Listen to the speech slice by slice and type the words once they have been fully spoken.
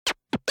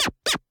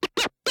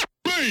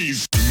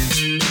bass.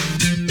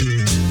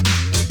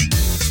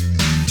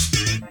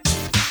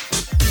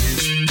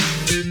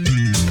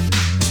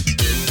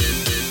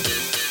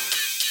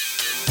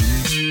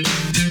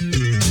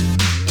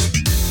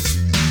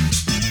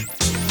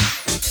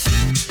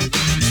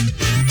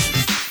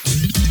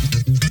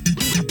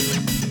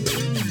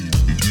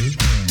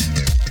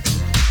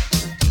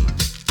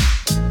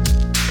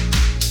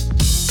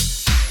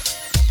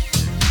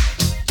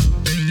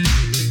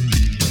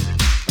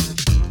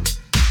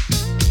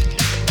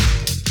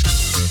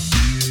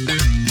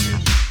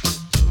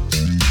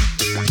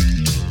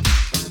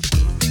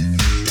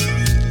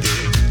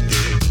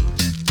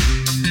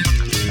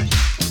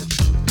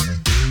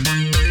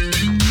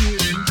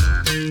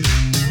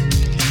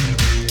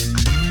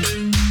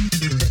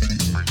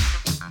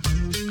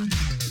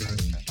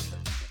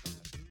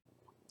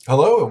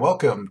 Hello and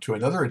welcome to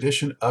another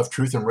edition of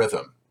Truth and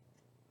Rhythm.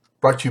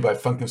 Brought to you by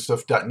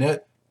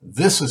FunknStuff.net,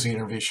 this is the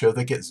interview show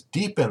that gets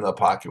deep in the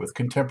pocket with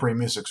contemporary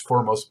music's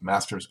foremost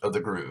masters of the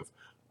groove.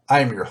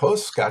 I am your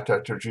host, Scott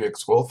Dr.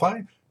 GX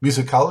Goldfine,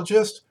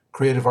 musicologist,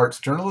 creative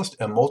arts journalist,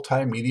 and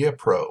multimedia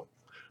pro.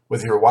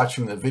 Whether you're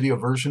watching the video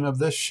version of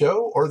this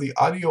show or the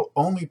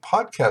audio-only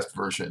podcast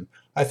version,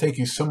 I thank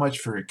you so much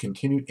for your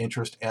continued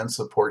interest and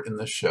support in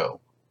this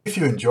show. If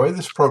you enjoy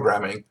this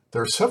programming,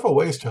 there are several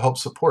ways to help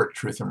support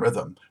Truth and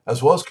Rhythm,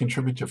 as well as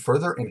contribute to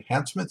further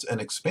enhancements and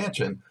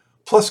expansion,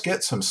 plus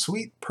get some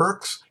sweet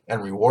perks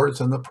and rewards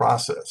in the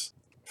process.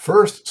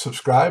 First,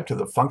 subscribe to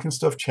the Funk and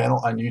Stuff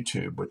channel on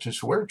YouTube, which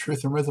is where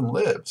Truth and Rhythm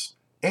lives,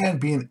 and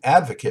be an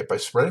advocate by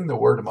spreading the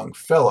word among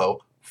fellow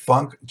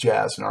funk,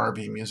 jazz, and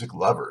R&B music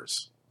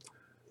lovers.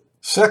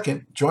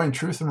 Second, join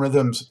Truth and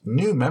Rhythm's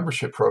new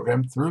membership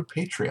program through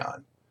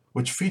Patreon,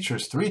 which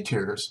features 3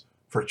 tiers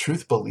for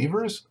Truth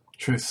Believers,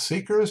 Truth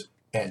Seekers,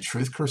 and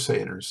Truth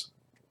Crusaders.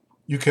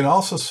 You can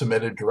also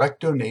submit a direct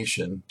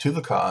donation to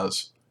the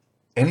cause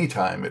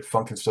anytime at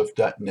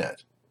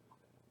FunknStuff.net.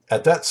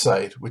 At that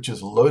site, which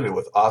is loaded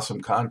with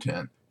awesome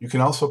content, you can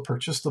also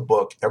purchase the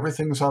book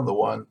Everything's on the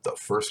One, The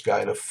First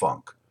Guide of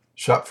Funk.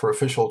 Shop for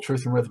official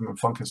Truth and Rhythm and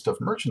Funk and Stuff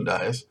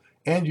merchandise,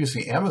 and use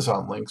the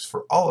Amazon links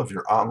for all of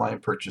your online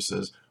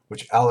purchases,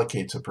 which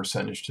allocates a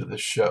percentage to this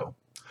show.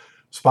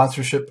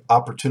 Sponsorship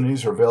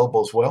opportunities are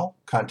available as well.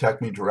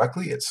 Contact me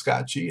directly at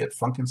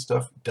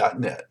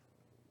scottg@funknstuff.net.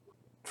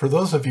 For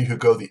those of you who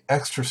go the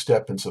extra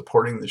step in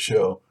supporting the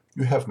show,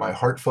 you have my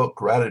heartfelt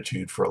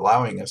gratitude for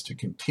allowing us to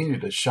continue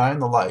to shine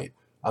the light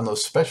on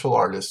those special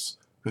artists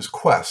whose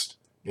quest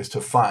is to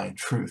find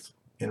truth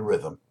in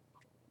rhythm.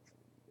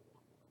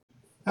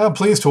 I'm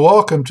pleased to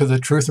welcome to the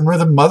Truth and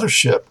Rhythm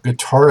Mothership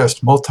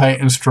guitarist,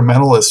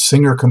 multi-instrumentalist,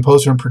 singer,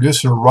 composer, and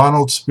producer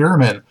Ronald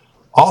Spearman,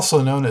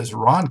 also known as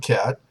Ron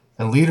Cat,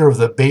 and leader of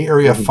the Bay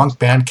Area funk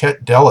band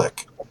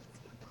Catdelic.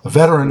 A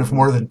veteran of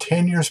more than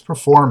 10 years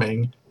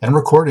performing and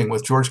recording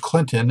with George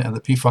Clinton and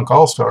the P-Funk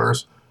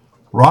All-Stars,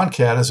 Ron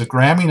Cat is a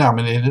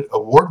Grammy-nominated,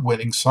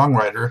 award-winning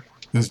songwriter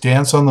whose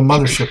Dance on the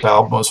Mothership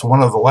album was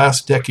one of the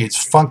last decade's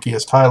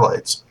funkiest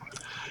highlights.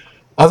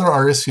 Other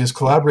artists he has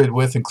collaborated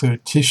with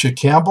include Tisha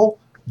Campbell,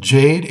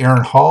 Jade,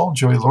 Aaron Hall,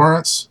 Joey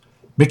Lawrence,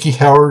 Mickey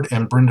Howard,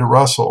 and Brenda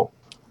Russell.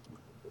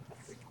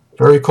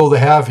 Very cool to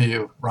have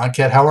you. Ron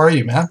Cat, how are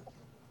you, man?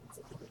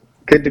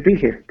 Good to be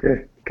here.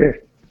 Good. Yeah,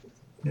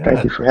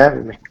 Thank you for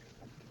having me.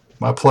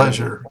 my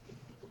pleasure.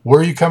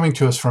 Where are you coming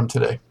to us from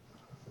today?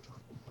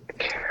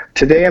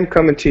 Today I'm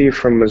coming to you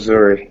from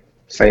Missouri,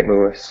 St.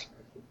 Louis.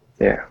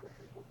 Yeah.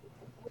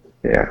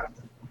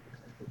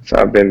 So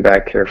I've been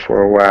back here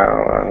for a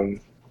while,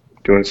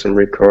 doing some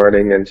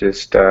recording, and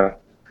just got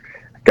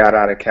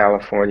out of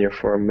California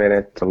for a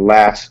minute. The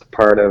last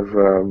part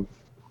of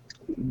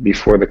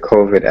before the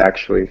COVID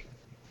actually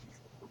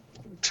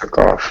took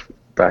off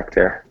back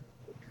there.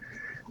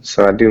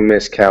 So I do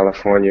miss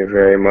California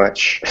very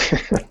much.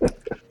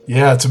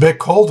 Yeah, it's a bit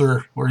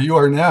colder where you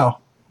are now.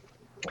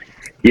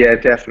 Yeah,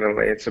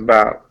 definitely. It's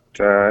about,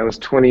 it was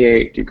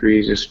 28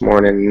 degrees this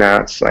morning.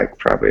 Now it's like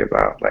probably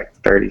about like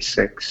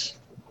 36.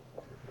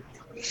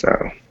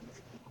 So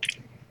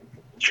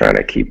trying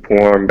to keep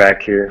warm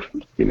back here,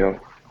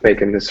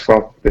 making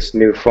this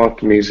new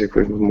funk music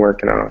we've been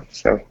working on.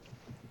 So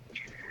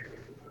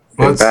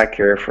been back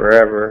here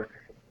forever.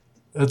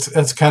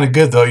 That's kind of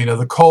good though.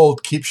 The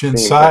cold keeps you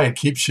inside,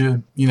 keeps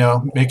you,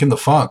 making the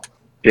funk.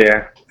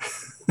 Yeah.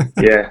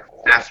 Yeah,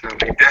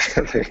 definitely.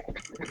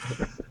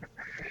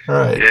 All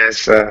right.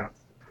 Yes. Well,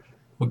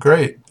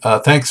 great.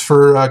 Thanks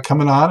for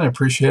coming on. I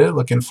appreciate it.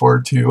 Looking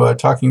forward to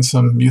talking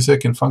some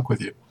music and funk with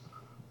you.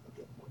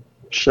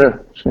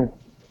 Sure.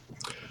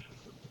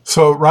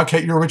 So, Ron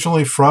Cat, you're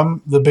originally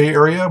from the Bay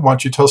Area. Why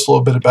don't you tell us a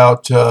little bit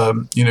about,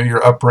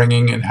 your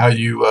upbringing and how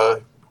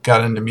you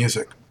got into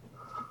music?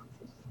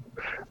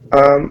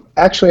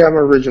 Actually, I'm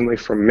originally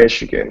from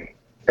Michigan,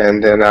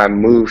 and then I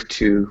moved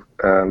to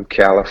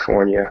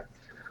California,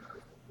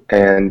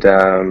 and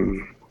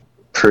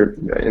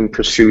in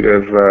pursuit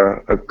of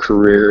a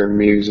career in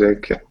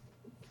music.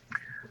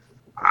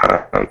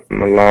 Along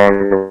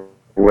the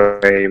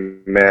way,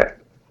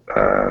 met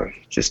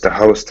just a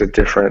host of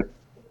different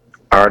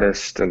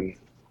artists and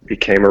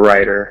became a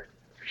writer.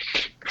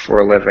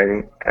 for a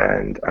living,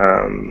 and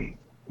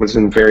was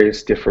in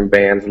various different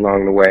bands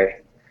along the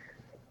way,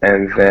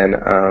 and then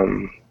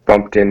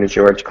bumped into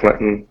George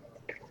Clinton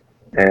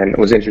and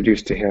was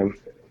introduced to him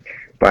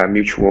by a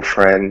mutual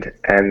friend,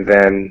 and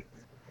then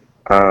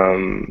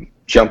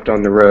jumped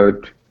on the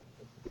road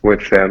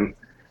with them,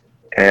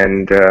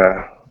 and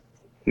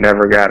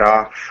never got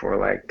off for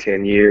like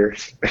 10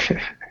 years.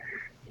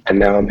 And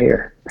now I'm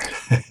here.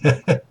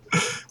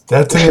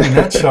 That's it in a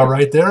nutshell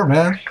right there,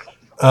 man.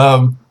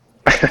 Um,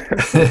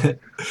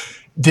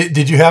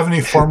 did you have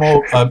any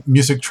formal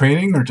music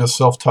training or just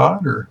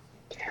self-taught or?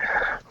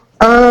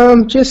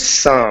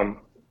 Just some.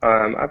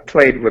 I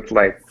played with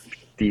like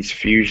these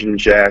fusion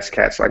jazz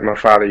cats. Like my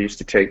father used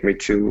to take me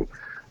to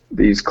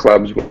these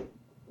clubs when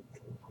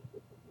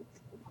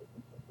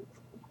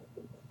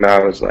I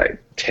was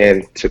like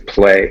 10 to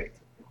play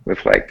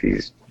with like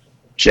these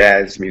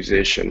jazz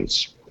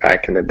musicians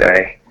back in the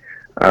day,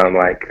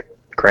 like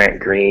Grant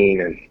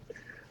Green and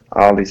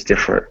all these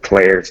different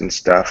players and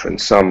stuff, and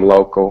some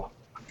local.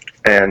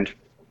 And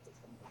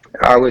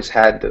I always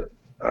had the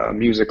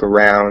music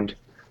around,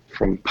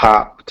 from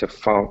pop to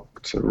funk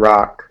to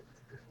rock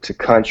to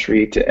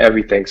country to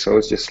everything. So it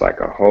was just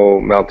like a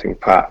whole melting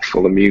pot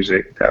full of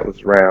music that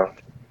was around.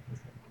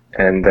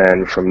 And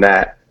then from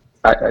that,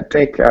 I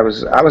think I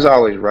was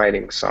always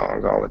writing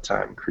songs all the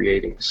time,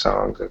 creating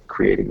songs and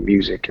creating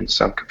music in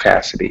some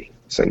capacity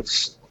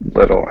since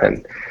little,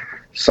 and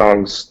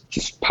songs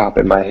just pop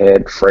in my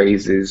head,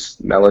 phrases,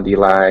 melody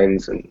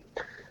lines, and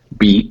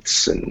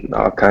beats, and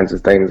all kinds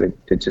of things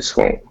that just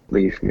won't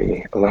leave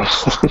me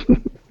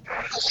alone.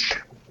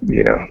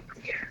 you know.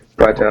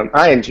 But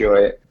I enjoy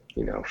it,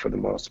 for the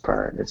most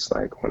part. It's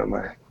like one of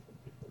my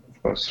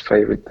most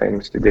favorite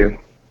things to do,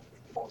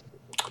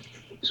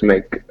 to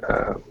make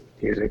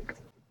music.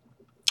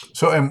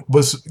 So, and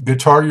was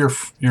guitar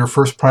your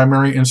first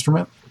primary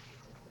instrument?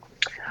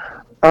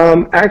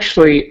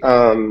 Actually,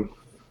 I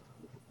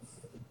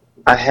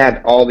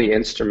had all the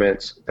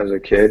instruments as a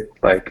kid.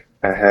 Like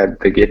I had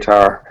the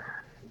guitar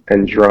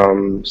and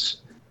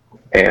drums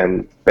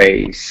and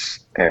bass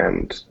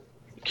and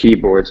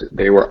keyboards.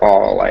 They were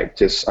all like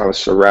I was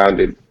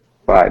surrounded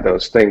by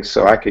those things,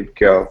 so I could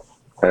go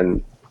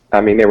and,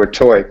 I mean, they were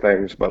toy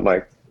things, but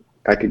like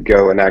I could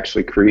go and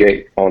actually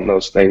create on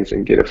those things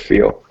and get a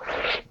feel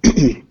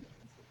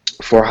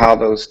for how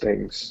those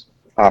things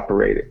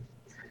operated.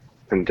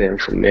 And then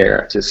from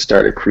there, I just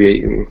started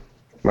creating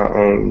my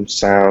own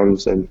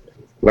sounds and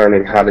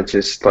learning how to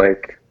just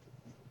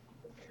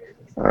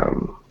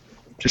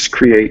just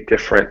create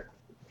different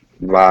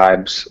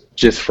vibes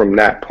just from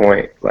that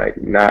point,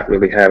 like not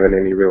really having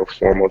any real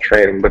formal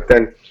training. But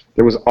then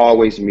there was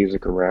always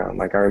music around.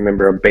 Like I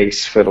remember a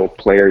bass fiddle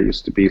player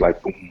used to be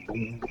like boom,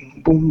 boom,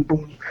 boom, boom,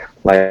 boom.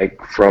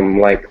 Like from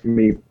like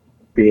me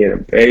being a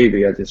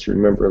baby, I just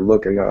remember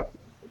looking up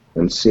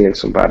and seeing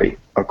somebody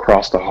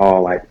across the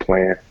hall like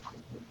playing,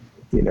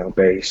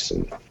 bass.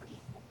 And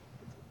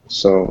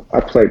so I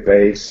played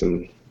bass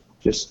and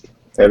just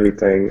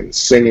everything. And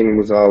singing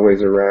was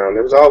always around.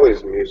 There was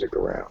always music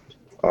around.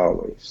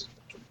 Always.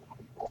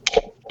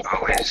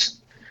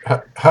 Always.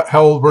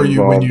 How old were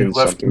you when Involved you in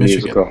left something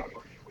Michigan? musical.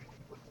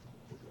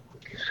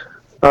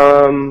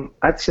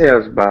 I'd say I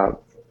was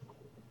about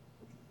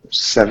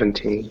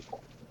 17.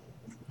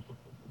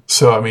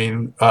 So, I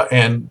mean,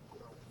 and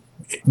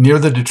near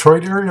the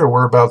Detroit area, or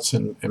whereabouts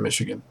in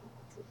Michigan?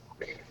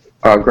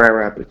 Grand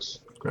Rapids.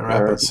 Grand Grand Rapids.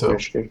 Rapids, So,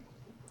 Michigan.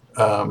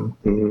 um,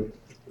 hmm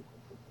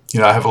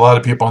I have a lot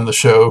of people on the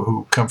show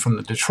who come from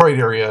the Detroit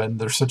area, and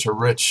there's such a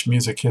rich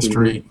music hmm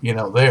history,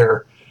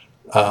 there.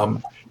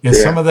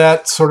 Is some Yeah. of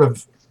that sort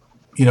of,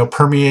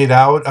 permeate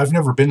out? I've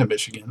never been to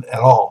Michigan at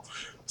all.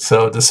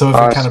 So does some of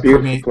it It's kind a of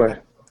beautiful permeate place.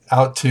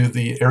 out to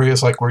the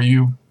areas like where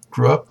you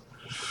grew up?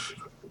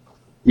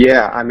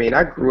 Yeah, I mean,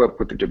 I grew up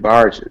with the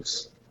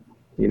DeBarges.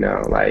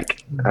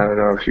 Like, I don't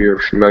know if you're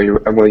familiar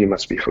with, well, you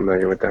must be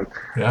familiar with them.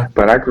 Yeah.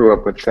 But I grew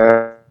up with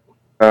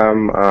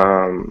them.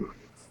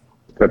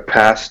 The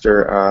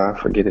pastor, I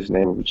forget his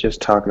name, we were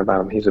just talking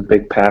about him. He's a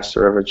big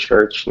pastor of a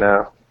church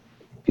now.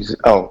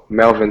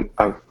 Marvin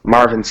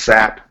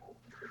Sapp.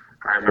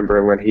 I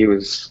remember when he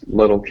was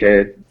little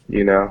kid,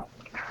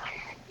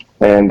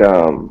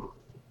 and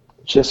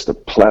just a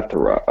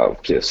plethora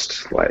of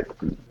just like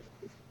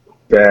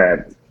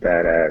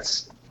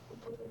badass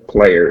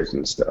players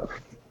and stuff,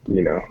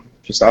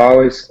 just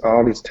always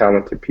all these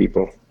talented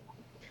people.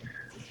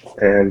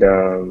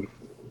 And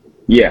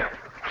yeah,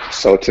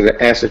 so to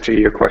the answer to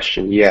your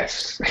question,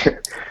 yes,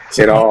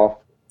 So it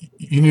all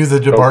you knew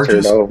the filtered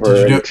DeBarges? Did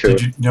over you know?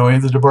 Did you know any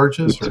of the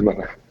DeBarges? into Or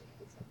my.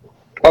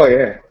 Oh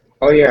yeah,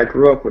 I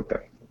grew up with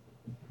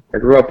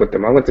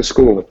them. I went to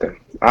school with them.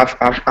 I've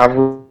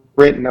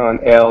written on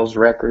L's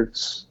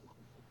records.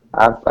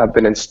 I've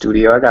been in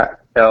studio. I got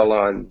L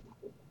on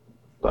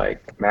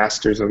like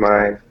masters of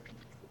mine.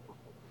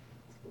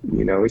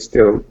 We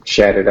still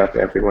chat it up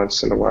every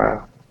once in a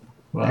while.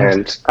 wow,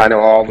 And I know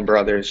all the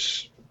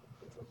brothers,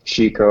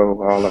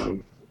 Chico, all of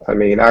them. I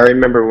mean, I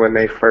remember when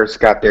they first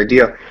got their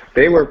deal.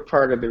 They were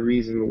part of the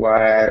reason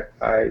why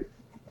I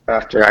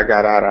after I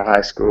got out of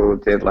high school,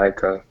 did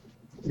like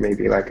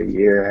maybe like a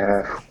year and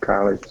a half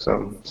college,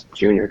 some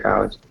junior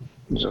college,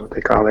 is what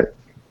they call it.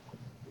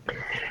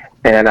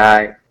 And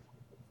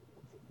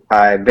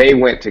they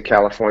went to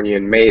California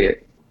and made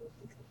it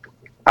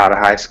out of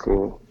high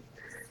school.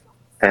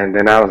 And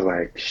then I was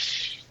like,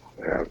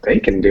 they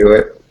can do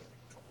it.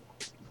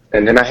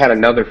 And then I had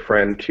another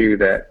friend too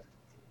that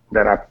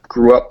I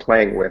grew up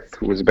playing with,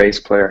 who was a bass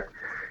player,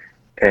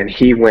 and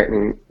he went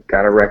and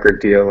got a record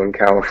deal in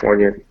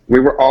California. We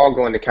were all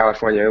going to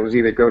California. It was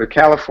either go to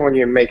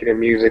California and make it in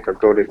music, or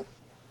go to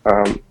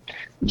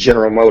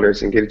General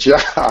Motors and get a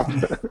job.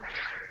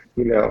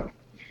 you know.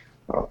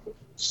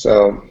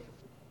 So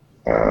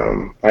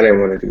I didn't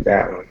want to do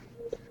that one.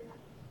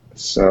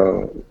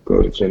 So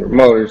go to General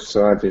Motors.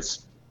 So I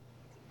just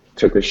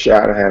took a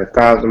shot. I had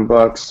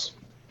 $1,000,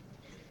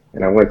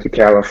 and I went to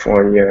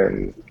California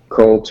and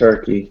cold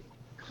turkey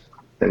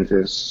and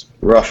just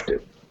roughed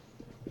it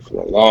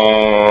for a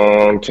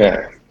long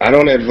time. I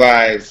don't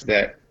advise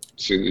that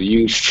to the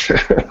youth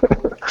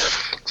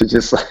to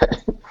just like,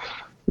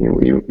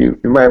 you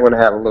might want to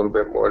have a little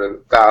bit more than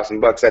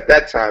 $1,000. At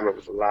that time, it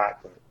was a lot.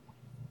 But,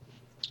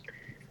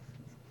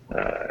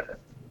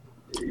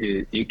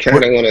 you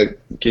kind of want to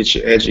get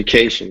your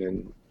education,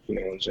 and you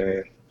know what I'm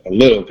saying, a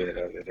little bit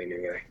of it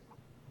anyway.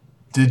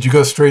 Did you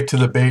go straight to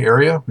the Bay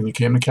Area when you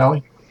came to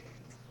Cali?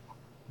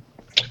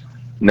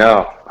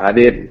 No, I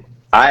didn't.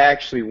 I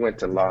actually went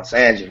to Los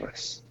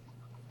Angeles,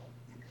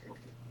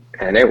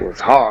 and it was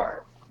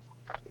hard.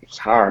 It was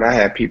hard. I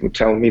had people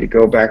telling me to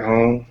go back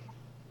home.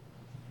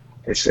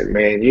 They said,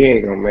 "Man, you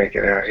ain't gonna make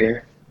it out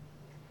here.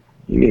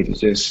 You need to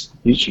just,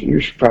 you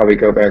should probably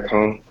go back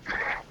home."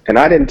 And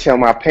I didn't tell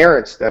my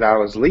parents that I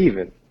was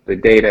leaving the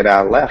day that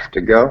I left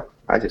to go.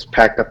 I just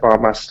packed up all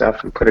my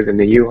stuff and put it in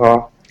the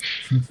U-Haul,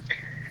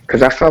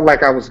 because I felt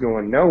like I was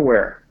going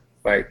nowhere,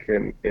 like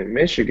in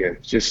Michigan,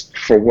 just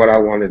for what I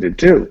wanted to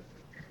do.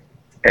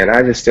 And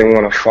I just didn't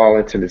want to fall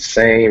into the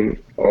same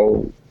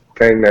old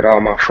thing that all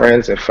my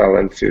friends had fell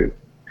into.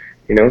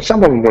 You know,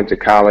 some of them went to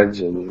college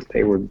and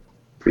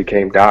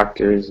became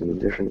doctors and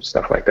different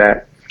stuff like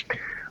that.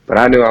 But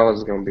I knew I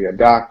was going to be a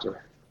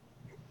doctor,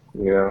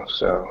 you know,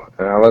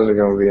 and I wasn't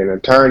going to be an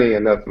attorney or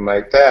nothing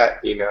like that,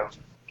 you know.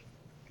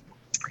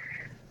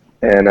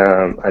 And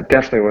I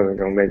definitely wasn't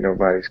going to make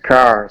nobody's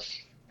cars.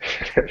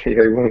 They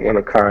wouldn't want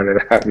a car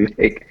that I'd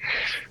make.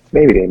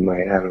 Maybe they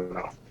might, I don't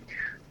know.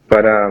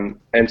 But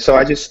and so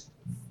I just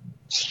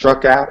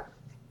struck out,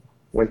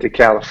 went to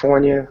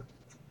California,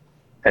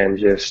 and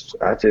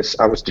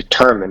I was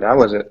determined. I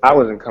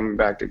wasn't coming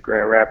back to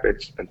Grand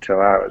Rapids until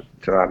I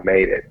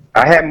made it.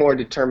 I had more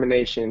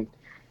determination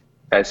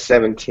at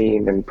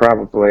 17 than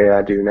probably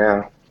I do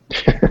now.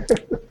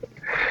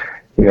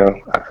 You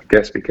know, I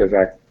guess because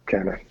I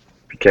kind of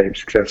became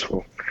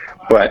successful.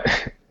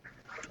 But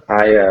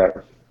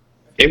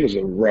it was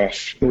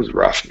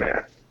rough,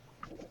 man.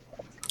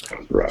 It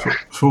was rough.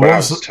 So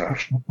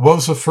Tough. what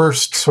was the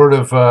first sort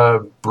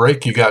of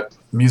break you got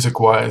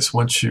music-wise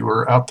once you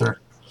were out there?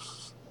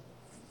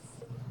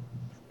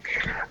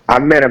 I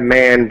met a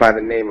man by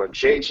the name of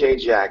J.J.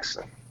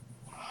 Jackson,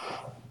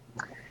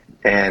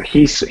 and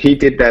he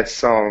did that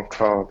song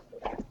called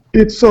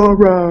 "It's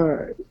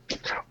Alright,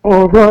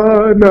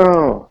 Alright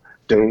Now."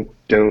 Doom,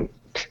 doom,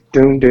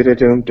 doom, doom,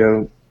 doom,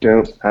 doom,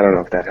 doom. I don't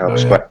know if that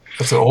helps, but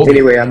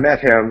anyway, I met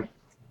him.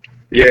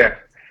 Yeah,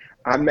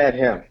 I met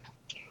him.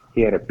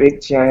 He had a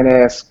big giant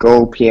ass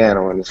gold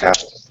piano in his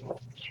house,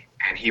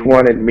 and he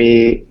wanted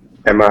me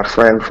and my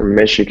friend from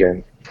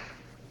Michigan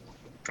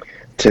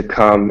to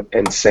come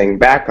and sing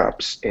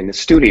backups in the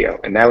studio,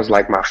 and that was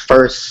like my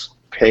first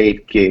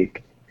paid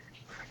gig.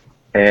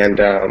 And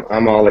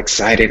I'm all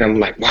excited. I'm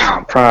like, wow,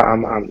 I'm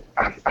proud.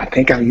 I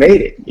think I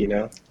made it, you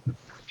know.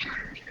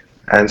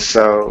 And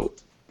so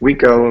we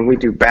go and we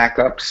do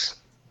backups.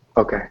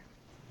 Okay,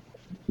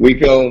 we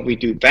go and we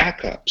do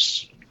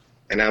backups,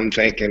 and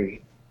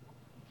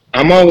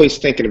I'm always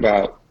thinking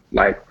about,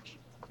 like,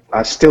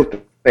 I still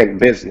think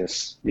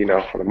business, you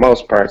know, for the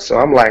most part. So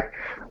I'm like,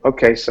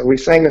 okay, so we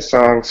sang the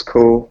songs,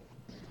 cool.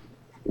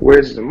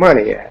 Where's the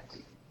money at?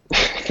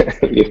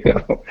 You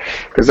know,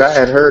 because I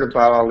had heard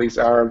about all these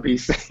R&B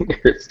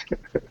singers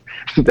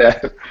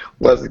that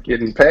wasn't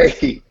getting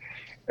paid,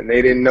 and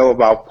they didn't know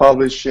about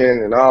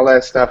publishing and all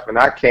that stuff. And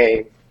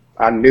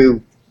I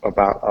knew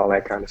about all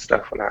that kind of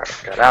stuff when I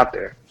got out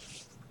there.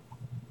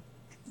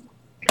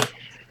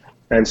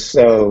 And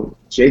so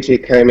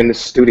JJ came in the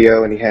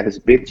studio, and he had this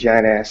big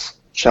giant ass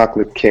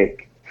chocolate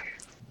cake,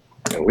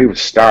 and we were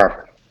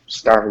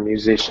starving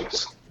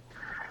musicians.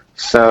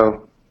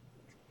 So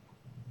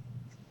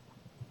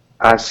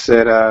I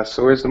said,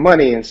 so where's the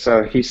money? And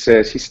so he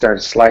says he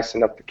started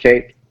slicing up the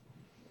cake,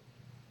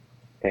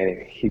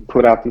 and he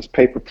put out these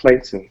paper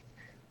plates and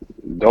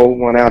doled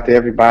one out to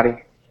everybody,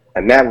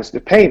 and that was the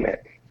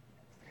payment.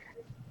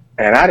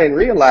 And I didn't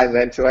realize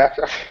that until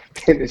after I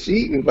finished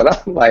eating,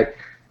 but I'm like,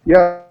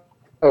 yo,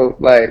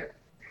 like,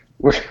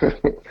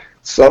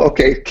 so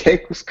okay,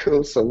 cake was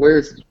cool, so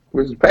where's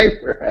the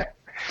paper at?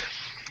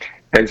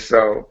 And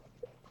so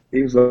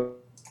he was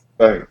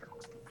like,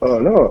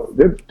 No,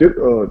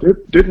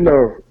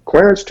 didn't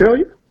Clarence tell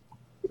you?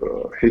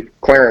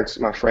 Clarence,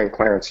 my friend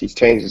Clarence, he's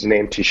changed his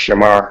name to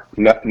Shamar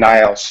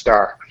Niall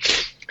Star.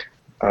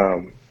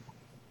 Um,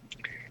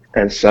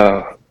 and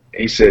so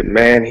he said,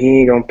 man, he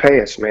ain't gonna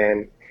pay us,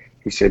 man.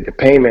 He said the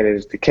payment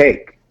is the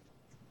cake.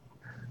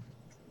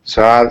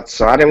 So I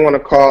didn't want to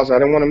cause, I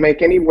didn't want to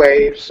make any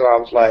waves. So I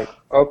was like,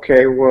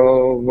 okay,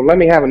 well, let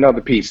me have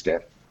another piece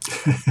then.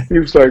 He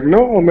was like,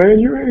 no, man,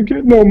 you ain't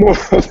getting no more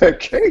of that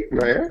cake,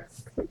 man.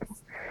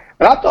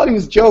 And I thought he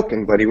was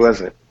joking, but he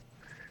wasn't.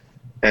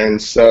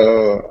 And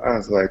so I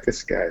was like,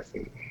 this guy's,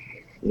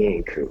 he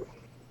ain't cool.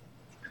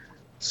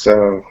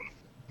 So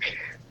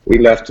we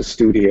left the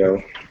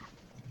studio,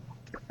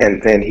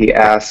 and then he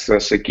asked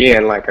us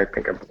again, like I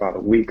think about a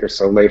week or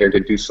so later, to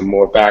do some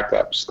more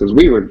backups, because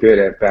we were good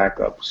at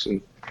backups.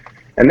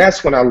 And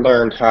that's when I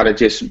learned how to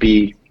just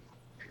be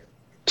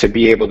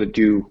able to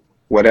do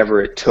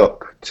whatever it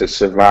took to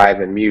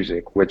survive in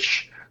music,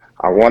 which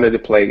I wanted to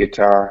play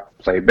guitar,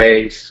 play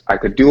bass. I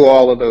could do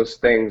all of those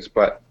things,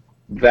 but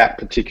that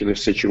particular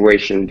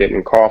situation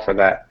didn't call for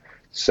that.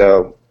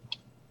 So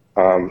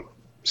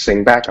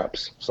sing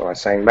backups. So I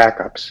sang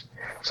backups.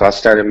 So I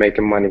started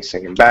making money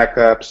singing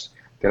backups.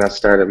 Then I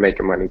started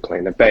making money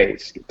playing the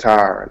bass,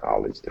 guitar, and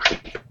all these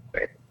different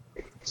things.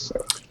 So,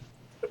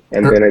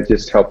 and then it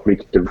just helped me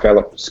to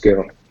develop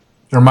skill.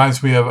 It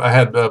reminds me of, I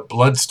had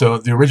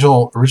Bloodstone, the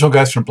original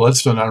guys from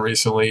Bloodstone on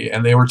recently,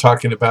 and they were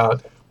talking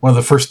about one of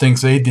the first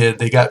things they did.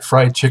 They got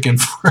fried chicken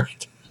for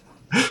it.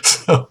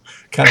 So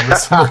kind of a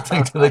similar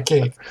thing to the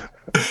cake.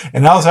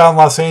 And I was out in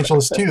Los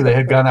Angeles too. They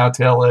had gone out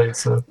to LA.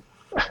 So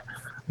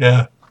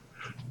yeah.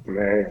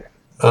 Man.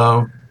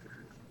 Well,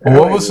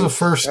 what was the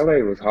first? LA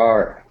was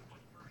hard.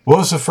 What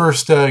was the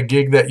first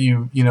gig that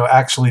you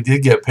actually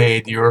did get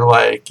paid? You were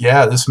like,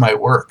 yeah, this might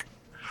work.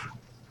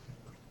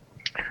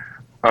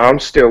 I'm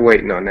still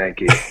waiting on that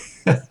gig.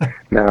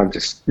 No, I'm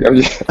just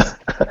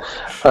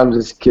I'm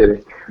just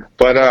kidding.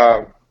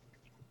 But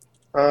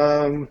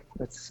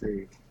let's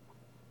see.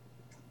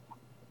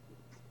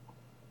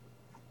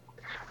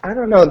 I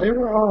don't know. There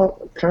were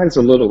all kinds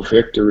of little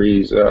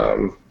victories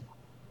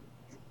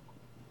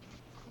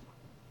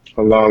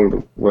along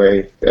the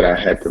way that I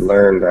had to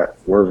learn that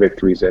were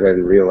victories that I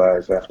didn't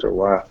realize after a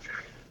while.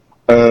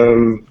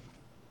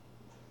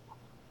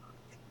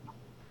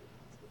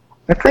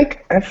 I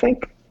think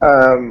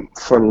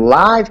for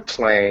live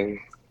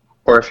playing,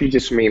 or if you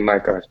just mean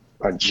like a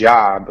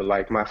job,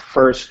 like my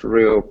first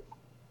real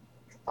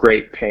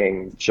great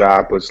paying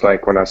job was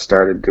like when I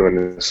started doing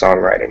the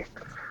songwriting.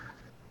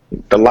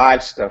 The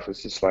live stuff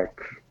was just like,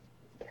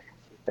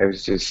 it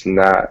was just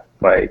not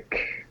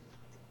like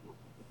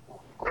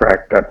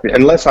cracked up,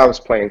 unless I was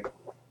playing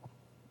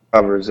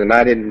covers, and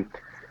I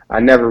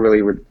never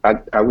really would,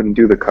 I wouldn't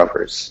do the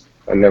covers.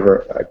 I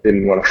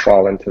didn't want to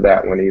fall into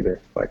that one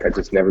either. Like I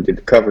just never did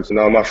the covers, and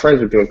all my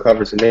friends were doing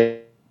covers and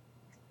they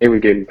were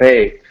getting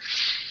paid.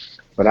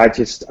 But I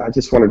just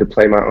wanted to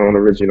play my own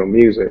original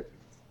music,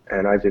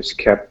 and I just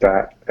kept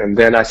that. And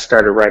then I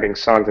started writing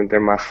songs, and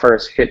then my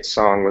first hit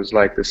song was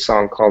like this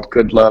song called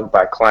 "Good Love"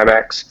 by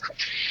Climax,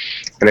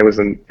 and it was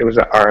an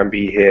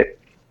R&B hit.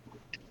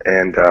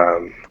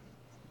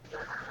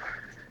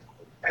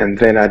 And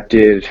then I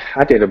did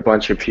a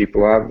bunch of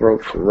people. I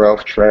wrote for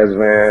Ralph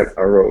Tresvant.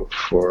 I wrote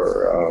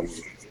for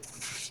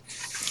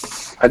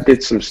I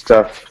did some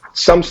stuff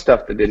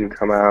that didn't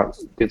come out.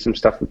 Did some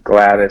stuff with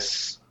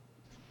Gladys,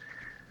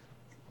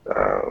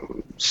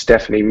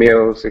 Stephanie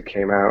Mills that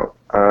came out.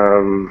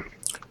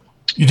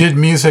 You did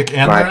music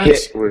and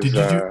lyrics? Hit was,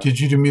 did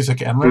you do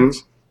music and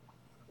lyrics?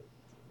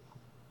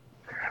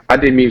 I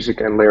did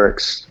music and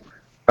lyrics.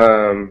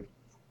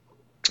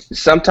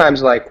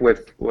 Sometimes, like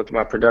with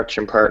my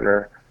production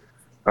partner,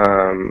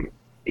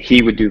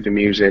 he would do the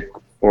music,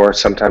 or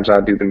sometimes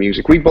I'd do the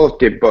music. We both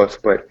did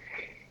both, but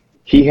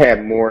he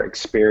had more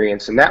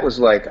experience, and that was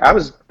like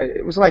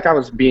it was like I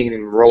was being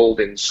enrolled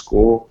in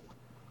school,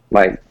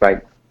 like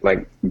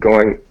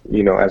going,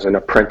 as an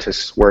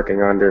apprentice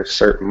working under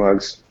Cert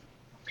Muggs.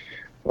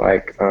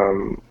 Like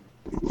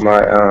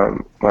my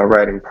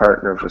writing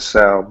partner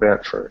Vassell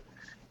Bentford,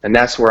 and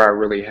that's where I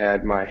really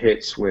had my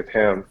hits with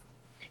him.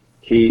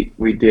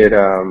 We did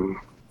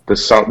the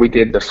song.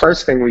 The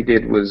first thing we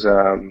did was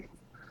I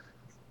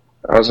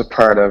was a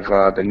part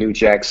of the New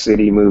Jack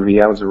City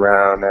movie. I was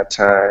around that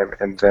time,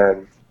 and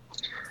then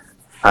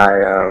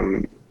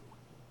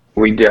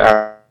we did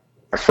our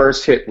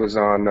first hit was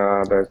on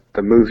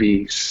the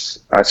movie.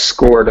 I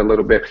scored a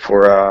little bit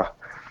for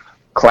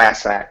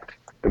Class Act.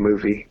 The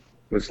movie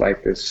was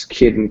like this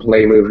kid and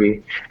play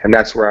movie, and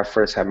that's where I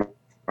first had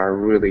my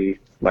really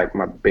like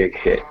my big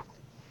hit.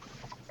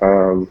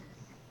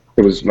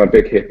 My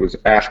big hit was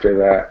after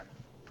that,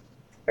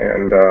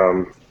 and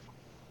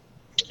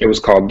it was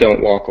called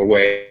 "Don't Walk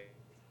Away,"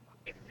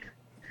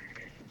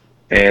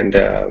 and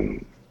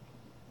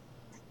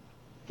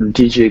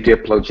DJ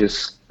Diplo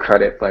just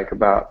cut it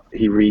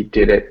he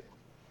redid it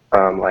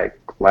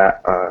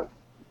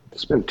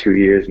it's been 2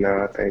 years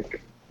now, I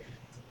think,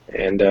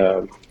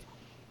 and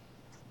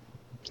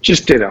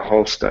just did a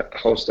host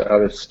of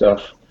other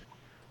stuff.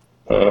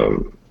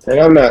 And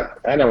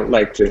I don't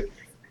like to,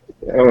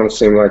 I don't want to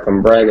seem like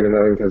I'm bragging or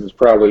nothing because it's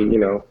probably,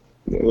 a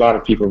lot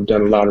of people have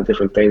done a lot of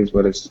different things,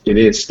 but it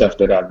is stuff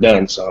that I've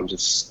done. So I'm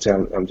just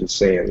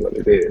saying what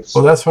it Well, is.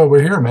 that's why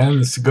we're here, man,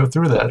 is to go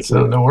through that.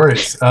 So Yeah. no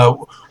worries.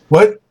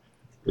 What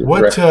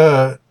what Right.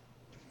 uh,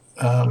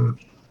 um,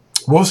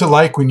 what was it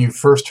like when you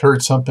first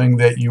heard something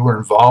that you were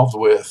involved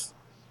with,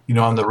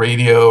 on the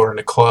radio or in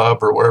a club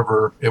or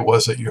wherever it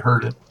was that you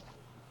heard it?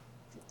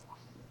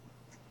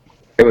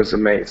 It was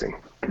amazing.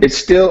 It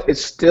still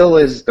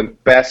is the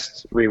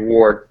best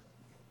reward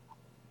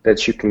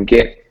that you can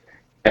get,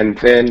 and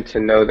then to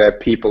know that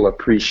people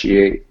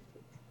appreciate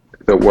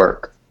the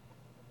work.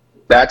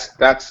 That's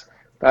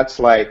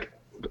like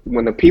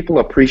when the people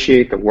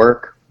appreciate the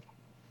work,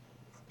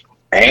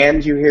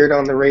 and you hear it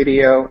on the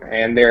radio,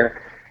 and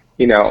they're,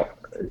 you know,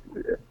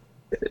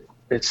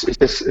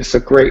 it's a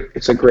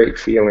great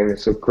feeling.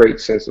 It's a great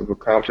sense of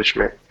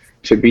accomplishment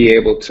to be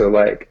able to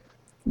like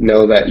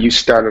know that you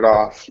started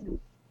off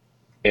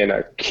in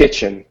a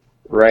kitchen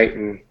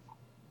writing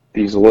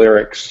these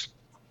lyrics,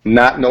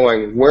 not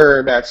knowing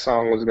where that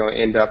song was going to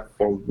end up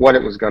or what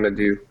it was going to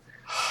do,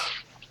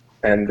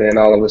 and then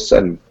all of a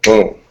sudden,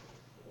 boom,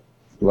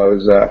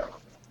 blows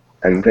up.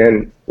 And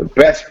then the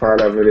best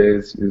part of it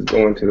is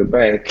going to the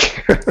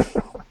bank,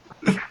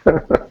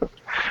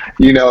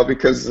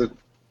 because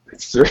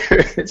it's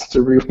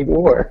the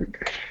reward,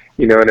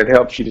 and it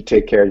helps you to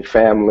take care of your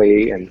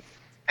family and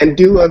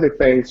do other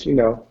things,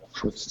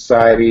 for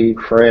society,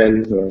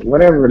 friends, or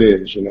whatever it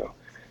is,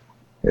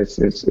 It's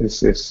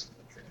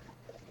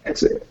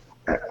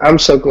I'm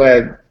so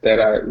glad that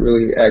I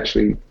really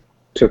actually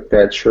took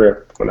that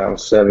trip when I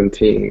was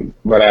 17.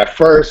 But at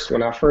first,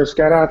 when I first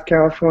got out of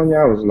California,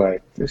 I was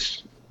like,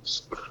 this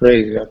is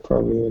crazy. I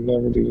probably will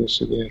never do this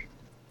again.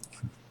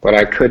 But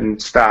I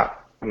couldn't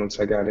stop once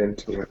I got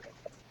into it.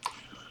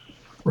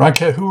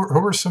 Roncat, who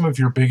were some of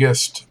your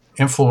biggest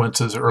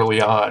influences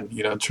early on,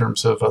 in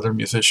terms of other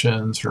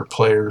musicians or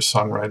players,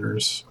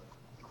 songwriters?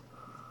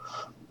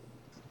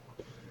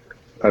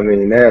 I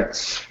mean,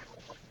 that's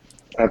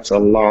a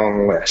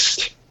long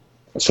list.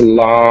 It's a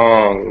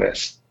long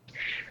list.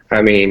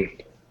 I mean,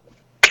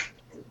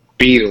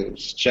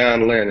 Beatles,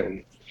 John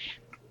Lennon,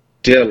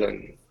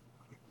 Dylan,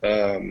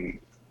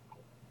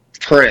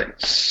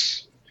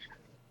 Prince.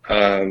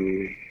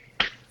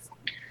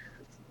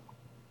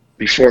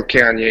 Before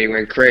Kanye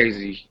went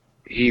crazy,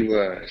 he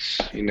was,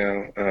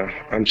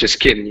 I'm just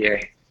kidding, yeah.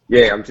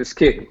 Yeah, I'm just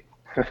kidding.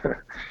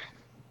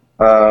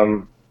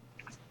 um,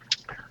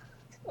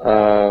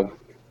 uh,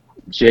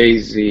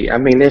 Jay-Z. I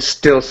mean, there's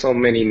still so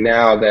many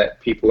now that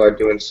people are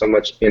doing so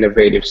much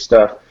innovative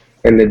stuff.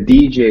 And the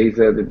DJs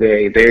of the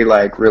day, they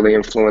like really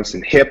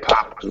influencing hip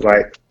hop was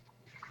like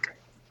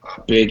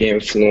a big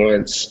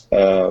influence.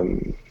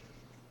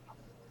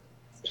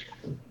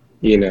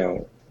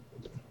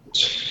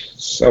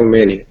 So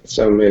many,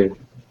 so many,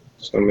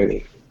 so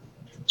many.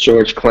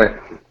 George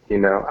Clinton,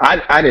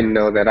 I didn't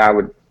know that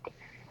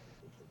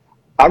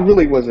I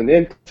really wasn't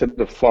into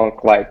the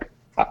funk like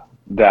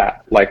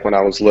that, like when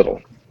I was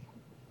little.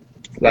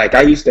 Like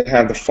I used to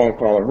have the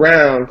funk all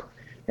around,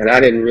 and I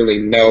didn't really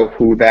know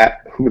who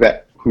that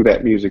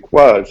music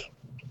was.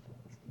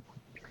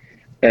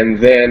 And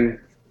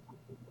then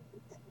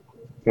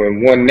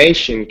when One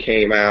Nation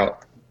came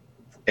out,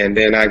 and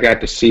then I got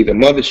to see the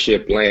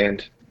mothership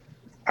land,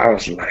 I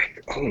was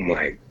like, oh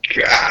my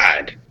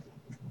God,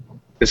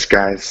 this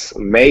guy's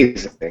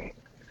amazing,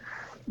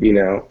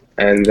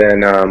 And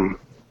then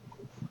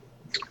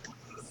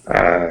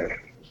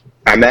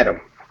I met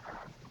him,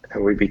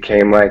 and we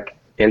became like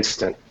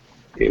instant,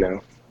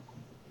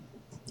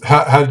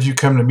 How did you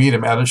come to meet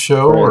him? At a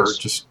show or friends.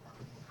 just?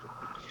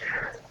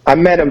 I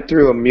met him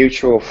through a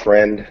mutual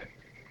friend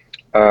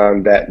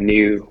that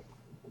knew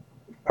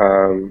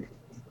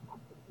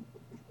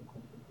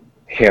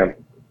him.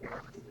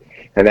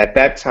 And at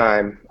that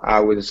time, I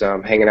was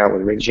hanging out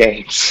with Rick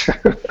James.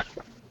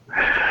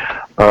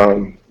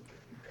 um,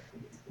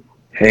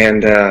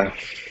 and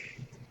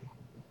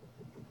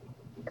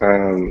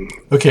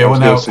Okay, I well was doing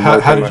now, some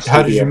work in my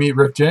how did you studio. meet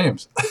Rick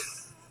James?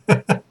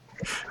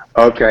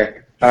 Okay.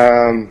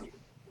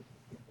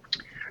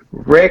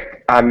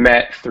 Rick, I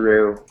met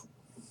through,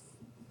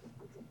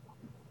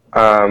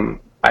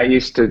 I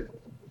used to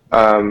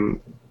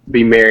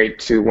be married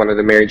to one of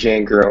the Mary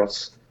Jane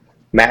girls,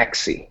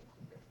 Maxie,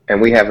 and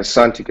we have a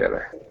son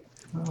together.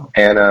 Oh,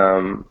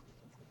 And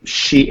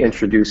she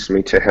introduced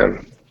me to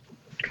him.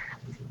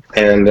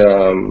 And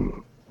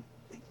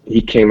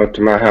he came up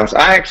to my house.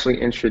 I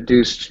actually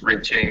introduced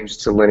Rick James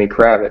to Lenny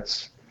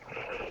Kravitz.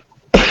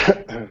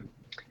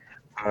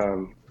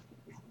 um,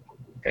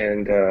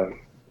 and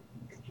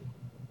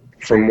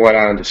from what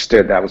I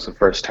understood, that was the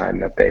first time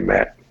that they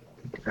met.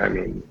 I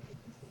mean,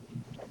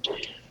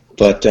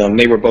 but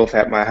they were both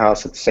at my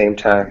house at the same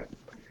time,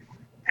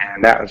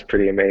 and that was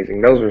pretty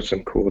amazing. Those were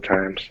some cool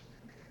times.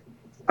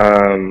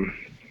 Um,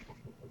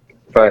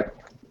 but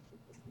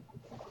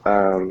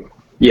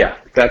yeah,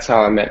 that's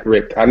how I met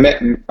Rick. I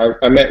met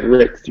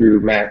Rick through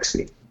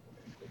Maxie,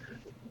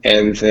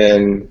 and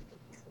then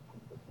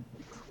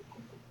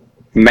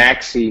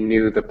Maxie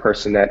knew the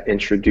person that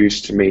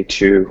introduced me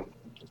to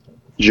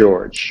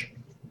George.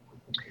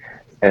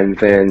 And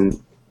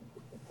then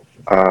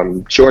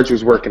George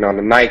was working on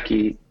the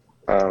Nike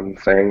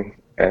thing,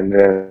 and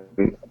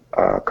then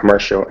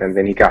commercial, and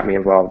then he got me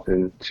involved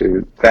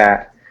into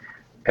that.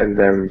 And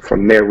then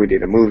from there, we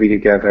did a movie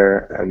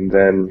together, and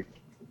then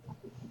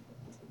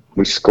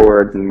we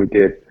scored, and we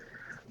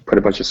put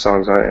a bunch of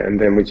songs on it, and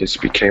then we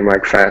just became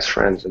like fast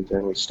friends, and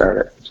then we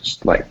started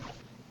just like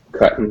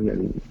cutting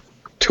and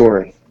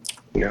touring,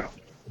 you know.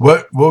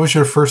 What was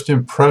your first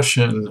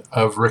impression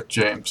of Rick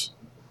James?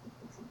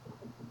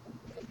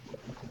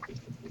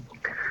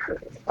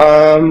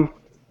 I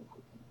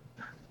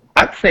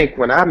think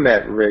when I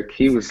met Rick,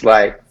 he's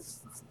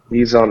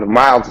on the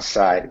milder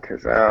side,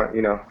 because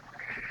you know,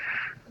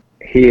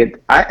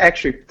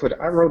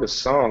 I wrote a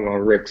song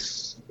on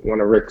one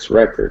of Rick's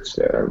records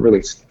that I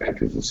really had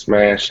to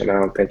smash, and I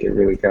don't think it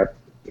really got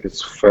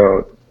its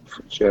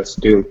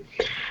just due.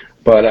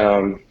 But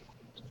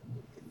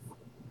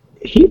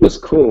he was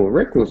cool.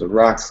 Rick was a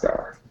rock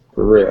star,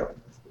 for real,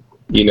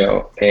 you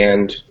know,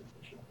 and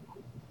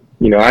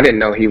you know, I didn't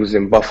know he was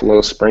in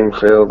Buffalo,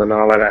 Springfield, and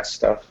all of that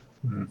stuff.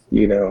 Mm-hmm.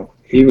 You know,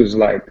 he was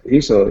a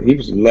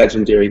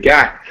legendary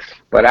guy,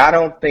 but I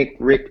don't think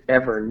Rick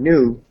ever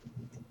knew,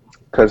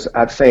 because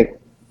I think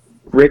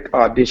Rick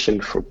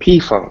auditioned for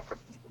P-Funk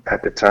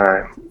at the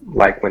time,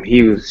 like when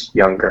he was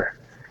younger.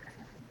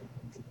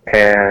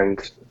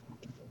 And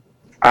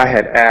I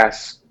had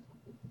asked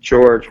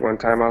George one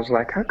time, I was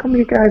like, how come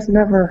you guys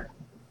never,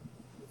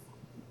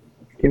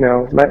 you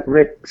know, let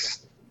Rick,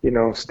 you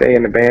know, stay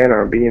in the band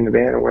or be in the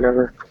band or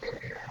whatever?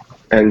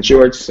 And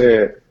George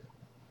said,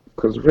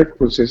 because Rick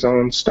was his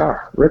own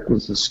star. Rick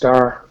was the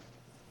star.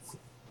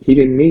 He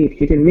didn't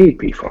need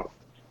P-Funk.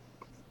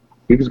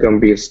 He was going to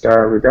be a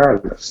star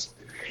regardless.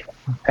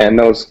 And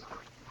those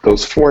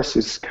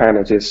forces kind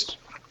of just,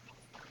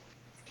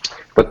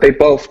 but they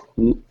both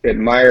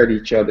admired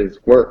each other's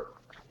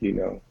work, you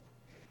know.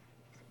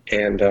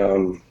 And,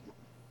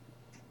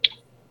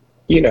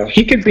 you know,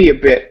 he could be a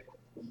bit,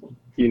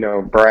 you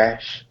know,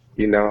 brash,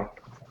 you know,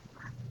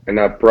 and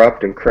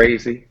abrupt and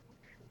crazy.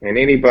 And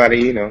anybody,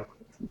 you know,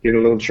 get a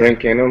little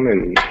drink in them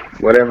and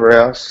whatever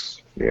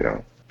else, you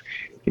know,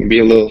 can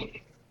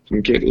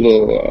get a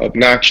little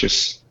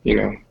obnoxious, you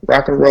know.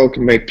 Rock and roll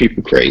can make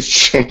people crazy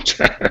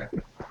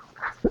sometimes.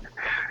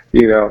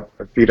 You know,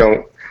 if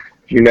you're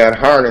not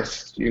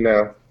harnessed, you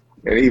know,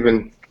 and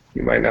even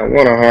you might not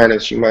want to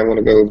harness, you might want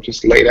to go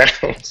just lay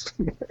down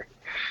somewhere.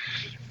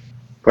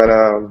 But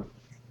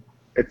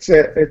it's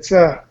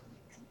a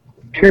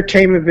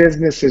entertainment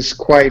business is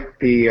quite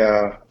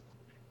the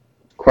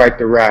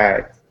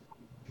ride.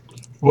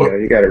 Well, you know,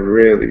 you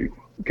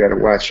got to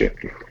watch it.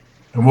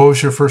 And what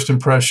was your first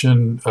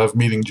impression of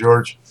meeting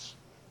George?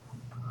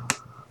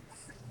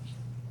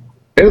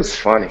 It was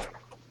funny.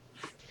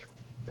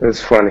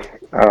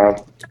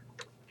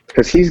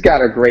 Because he's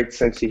got a great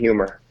sense of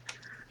humor,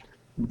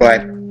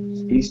 but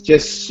he's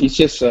just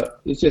an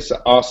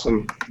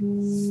awesome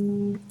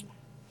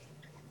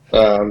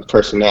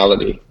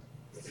personality,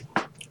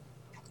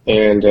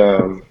 and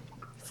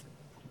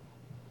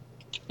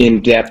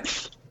in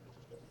depth,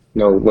 you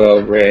know,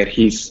 well read.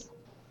 He's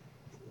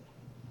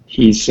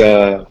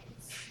amazing.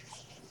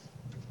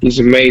 He's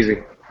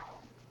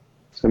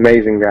an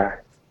amazing guy.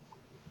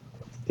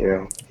 You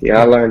know, yeah,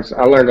 I learned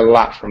a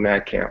lot from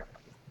that camp.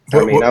 I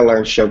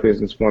learned show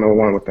business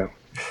 101 with them.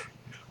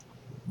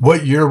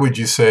 What year would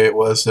you say it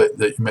was that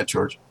you met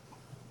George?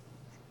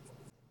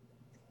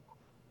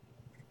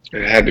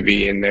 It had to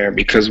be in there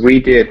because we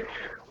did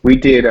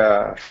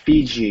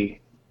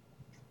Fiji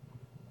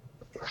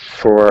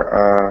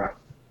for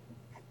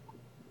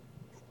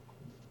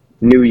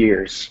New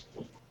Year's.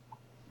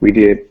 We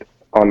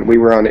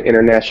were on the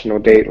international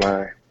date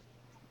line.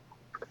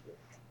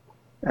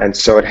 And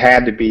so it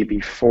had to be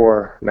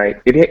before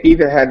it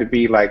either had to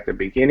be like the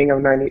beginning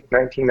of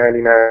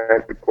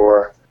 1999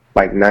 or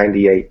like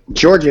 98.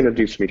 George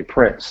introduced me to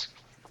Prince,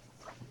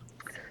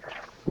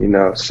 you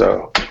know,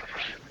 so,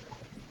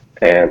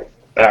 and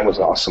that was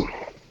awesome.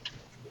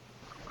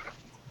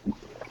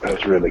 That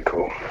was really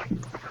cool.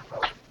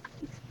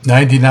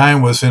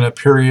 99 was in a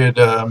period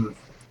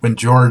when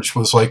George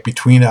was like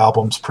between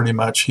albums pretty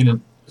much. He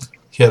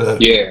had a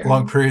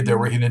long period there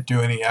where he didn't do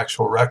any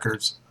actual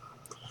records.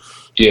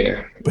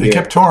 Yeah, but he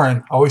kept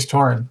touring, always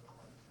touring.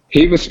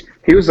 He was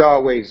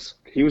always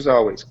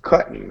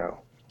cutting though,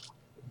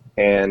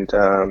 and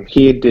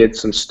he did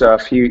some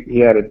stuff. He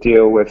had a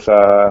deal with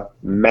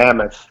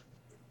Mammoth,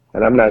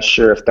 and I'm not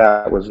sure if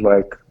that was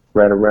like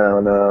right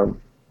around.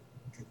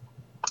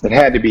 It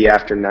had to be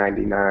after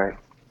 '99,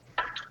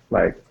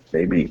 like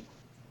maybe.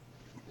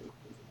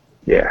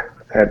 Yeah,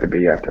 it had to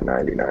be after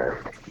 '99.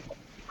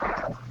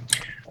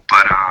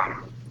 But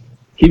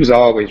he was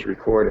always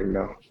recording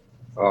though,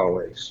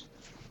 always.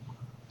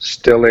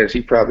 Still is.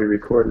 He's probably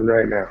recording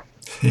right now.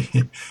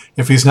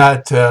 If he's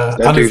not, I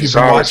don't know if you've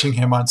been watching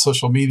him on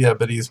social media,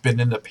 but he's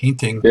been into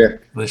painting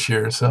this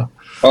year. So.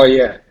 Oh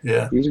yeah.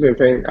 Yeah. He's been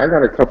painting. I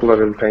got a couple of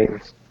them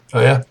paintings. Oh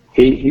yeah.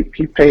 He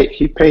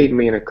paid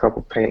me in a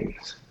couple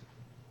pennies.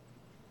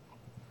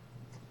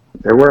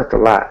 They're worth a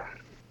lot.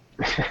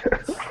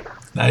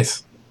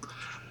 Nice.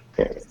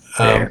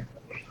 Yeah.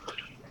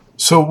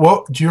 So,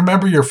 what do you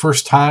remember your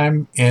first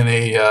time in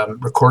a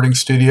recording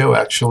studio,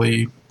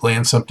 actually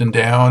laying something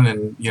down,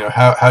 and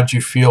how'd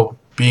you feel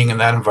being in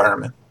that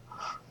environment?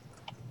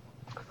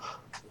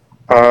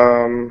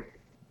 Um,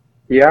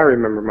 yeah, I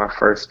remember my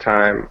first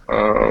time.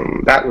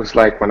 That was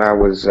like when I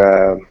was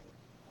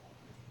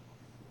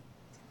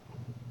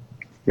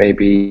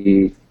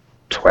maybe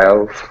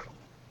 12,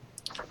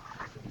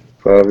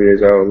 12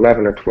 years old,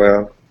 11 or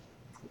 12,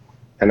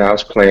 and I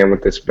was playing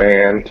with this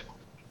band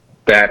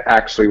that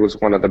actually was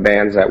one of the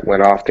bands that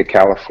went off to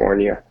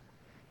California.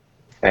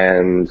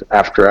 And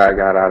after I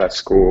got out of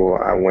school,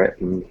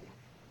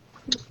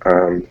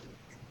 um,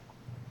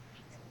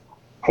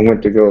 I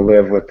went to go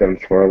live with them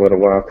for a little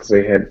while because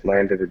they had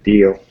landed a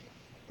deal.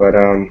 But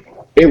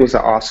it was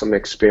an awesome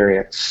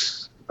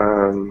experience.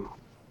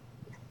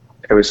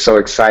 It was so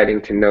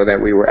exciting to know that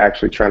we were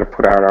actually trying to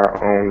put out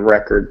our own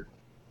record.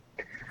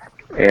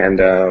 And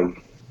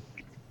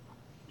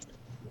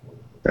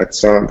that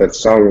song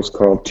was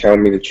called "Tell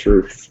Me the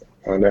Truth."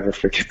 I'll never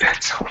forget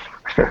that song.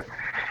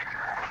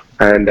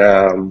 And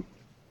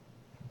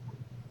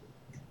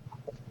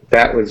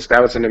that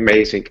was an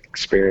amazing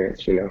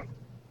experience,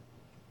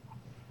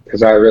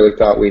 because I really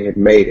thought we had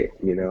made it,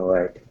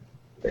 like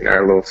in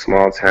our little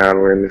small town.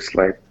 We're in this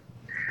like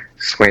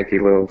swanky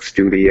little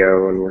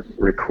studio and we're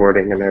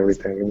recording and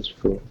everything. It was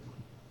cool.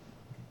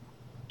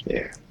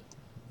 Yeah.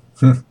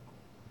 Hmm.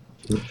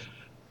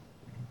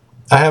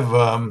 I have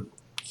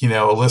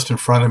a list in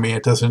front of me.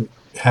 It doesn't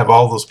have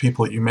all those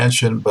people that you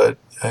mentioned,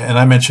 and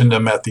I mentioned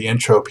them at the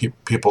intro.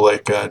 People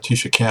like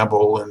Tisha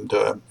Campbell and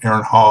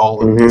Aaron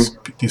Hall and Hmm.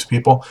 these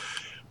people.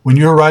 When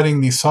you were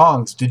writing these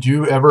songs, did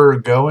you ever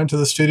go into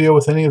the studio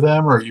with any of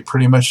them, or you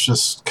pretty much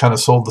just kind of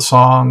sold the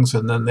songs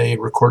and then they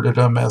recorded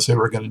them as they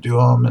were going to do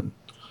them? And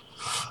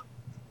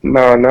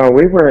No, no,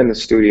 we were in the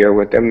studio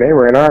with them. They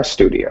were in our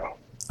studio.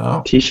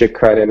 oh, Tisha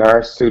cut in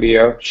our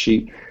studio.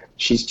 She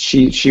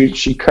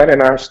cut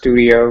in our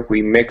studio.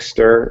 We mixed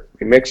her.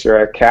 We mixed her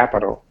at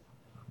Capitol.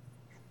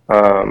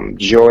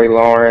 Joey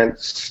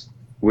Lawrence.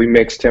 We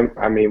mixed him.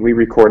 I mean, we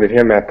recorded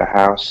him at the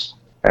house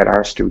at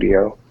our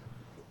studio.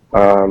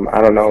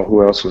 I don't know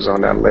who else was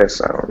on that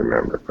list. I don't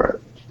remember,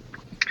 but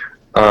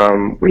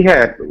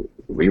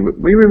we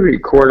would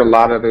record a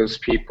lot of those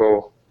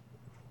people.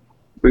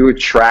 We would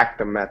track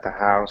them at the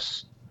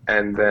house,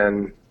 and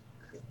then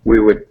we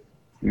would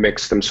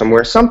mix them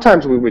somewhere.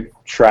 Sometimes we would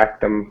track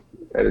them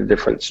at a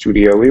different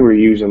studio. We were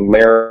using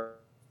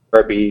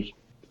Larrabee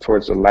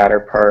towards the latter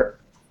part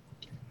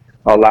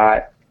a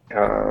lot.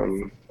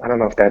 I don't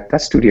know if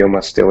that studio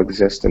must still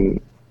exist in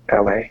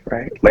LA,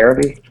 right?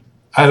 Larrabee?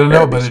 I don't know,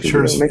 Larrabee but it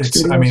sure Studio, is.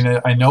 Mix I mean,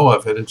 Studios? I know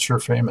of it. It's sure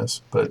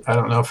famous, but I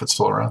don't know if it's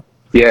still around.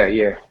 Yeah,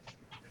 yeah.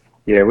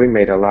 Yeah, we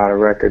made a lot of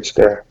records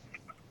there.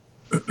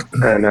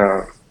 And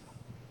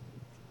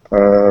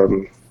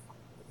um,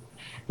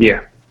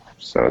 yeah,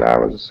 so that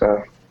was,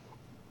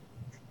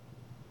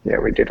 yeah,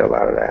 we did a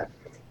lot of that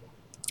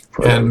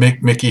for And them.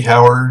 Mickey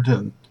Howard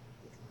and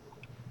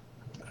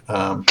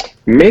um,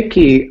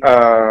 Mickey,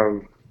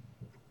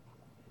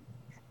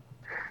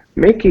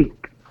 Mickey,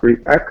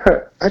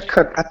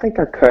 I think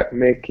I cut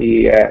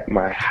Mickey at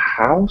my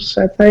house,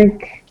 I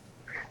think.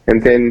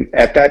 And then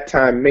at that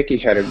time, Mickey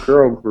had a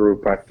girl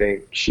group, I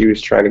think. She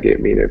was trying to get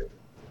me to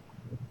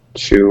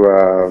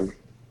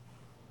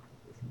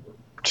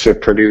to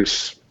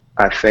produce,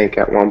 I think,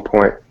 at one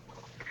point.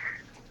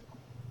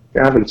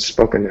 I haven't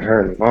spoken to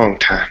her in a long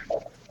time.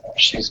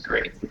 She's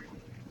great.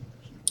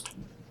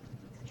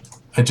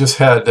 I just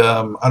had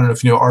I don't know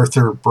if you know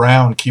Arthur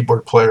Brown,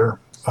 keyboard player,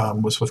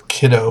 was with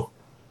Kiddo,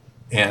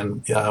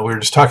 and we were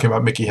just talking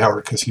about Mickey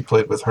Howard because he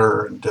played with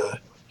her, and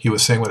he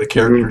was saying what a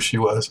character Hmm. she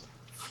was.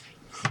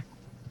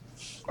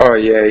 Oh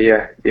yeah,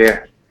 yeah,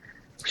 yeah.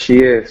 She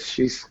is.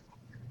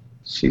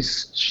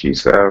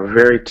 She's a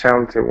very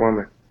talented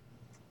woman.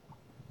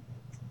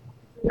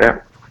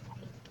 Yeah,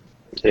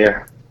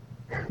 yeah.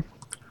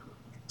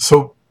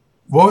 So,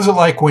 what was it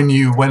like when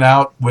you went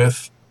out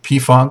with P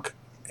Funk?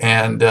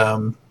 And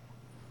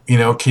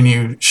can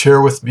you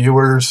share with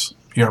viewers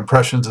your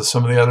impressions of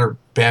some of the other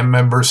band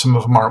members? Some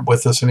of them aren't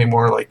with us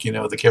anymore, like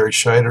the Gary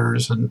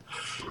Scheiders and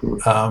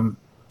um,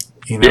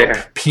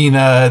 Yeah,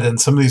 Peanut and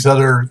some of these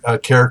other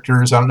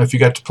characters. I don't know if you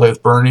got to play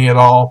with Bernie at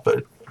all,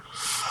 but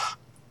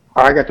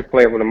I got to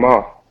play with them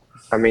all.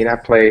 I mean, I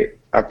played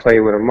with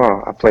them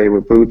all. I played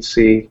with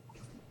Bootsy.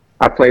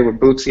 I played with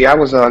Bootsy. I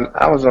was on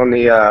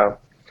the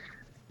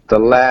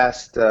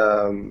last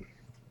what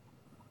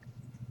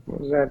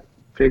was that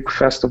big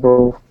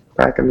festival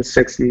back in the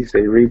 '60s?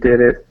 They redid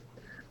it,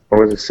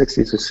 or was it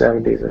 '60s or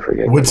 '70s? I forget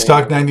the name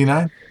Woodstock of it.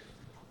 '99.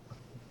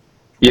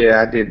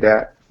 Yeah, I did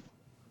that.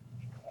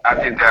 I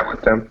did that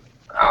with them.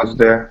 I was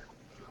there.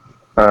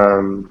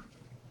 Um,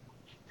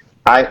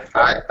 I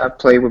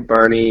played with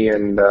Bernie,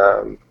 and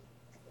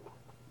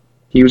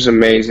he was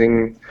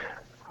amazing.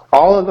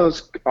 All of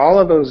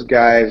those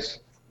guys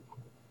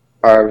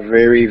are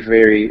very,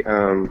 very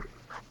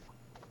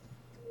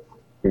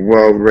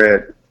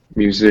well-read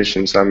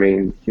musicians. I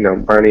mean,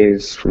 Bernie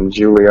is from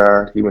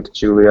Juilliard. He went to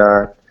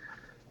Juilliard.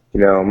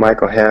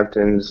 Michael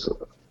Hampton's,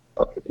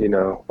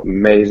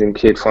 amazing.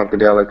 Kid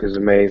Funkadelic is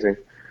amazing.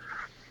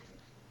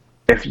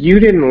 If you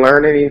didn't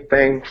learn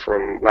anything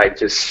from like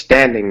just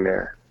standing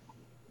there,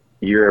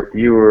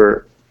 you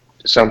were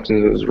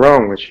something was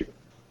wrong with you.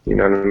 You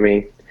know what I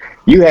mean?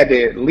 You had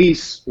to at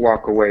least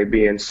walk away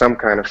being some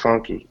kind of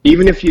funky,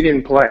 even if you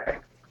didn't play.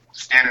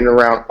 Standing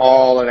around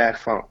all of that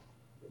funk.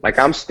 Like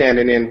I'm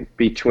standing in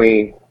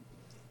between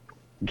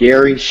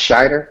Gary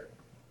Scheider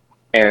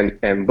and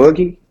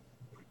Boogie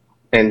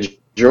and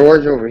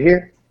George over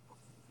here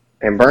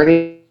and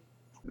Bernie.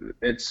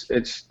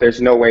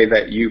 There's no way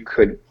that you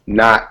could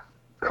not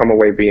come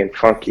away being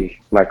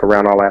funky like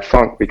around all that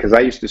funk, because I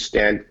used to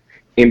stand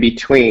in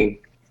between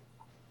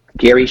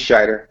Gary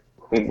Scheider,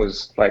 who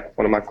was like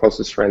one of my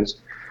closest friends,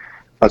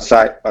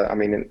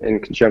 in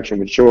conjunction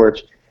with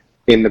George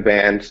in the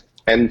band,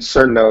 and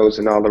Sir Nose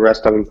and all the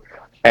rest of them,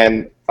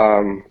 and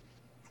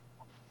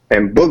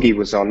Boogie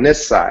was on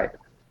this side.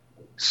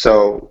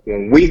 So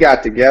when we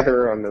got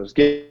together on those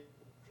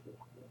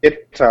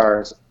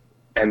guitars,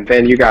 and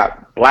then you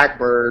got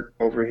Blackbird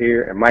over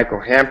here and Michael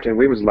Hampton,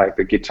 we was like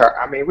the guitar.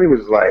 I mean, it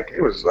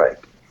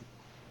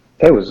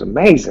was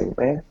amazing,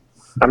 man.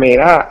 I mean,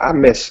 I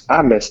miss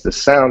the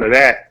sound of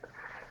that.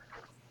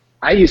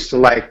 I used to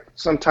like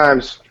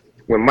sometimes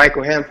when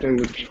Michael Hampton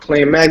would be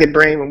playing Maggot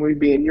Brain when we'd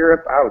be in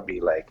Europe, I would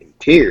be like in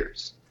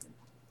tears.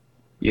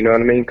 You know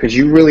what I mean? Because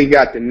you really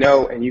got to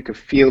know and you could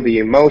feel the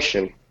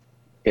emotion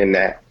in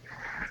that.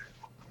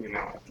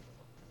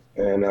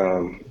 And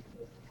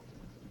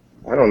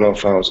I don't know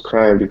if I was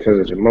crying because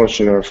of the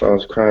emotion or if I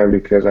was crying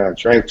because I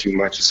drank too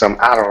much or something.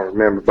 I don't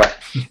remember, but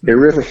it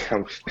really,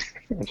 I'm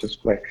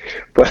just playing.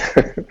 But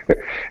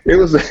it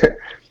was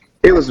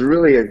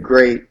really a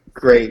great,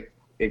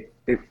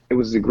 it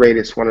was the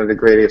greatest, one of the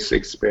greatest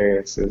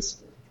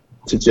experiences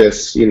to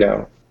just,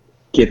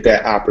 get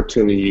that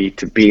opportunity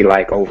to be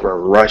like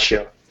over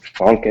Russia,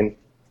 funkin',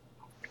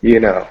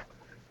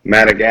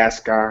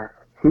 Madagascar.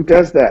 Who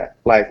does that?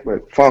 Like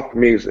with funk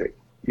music,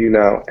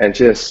 and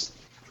just,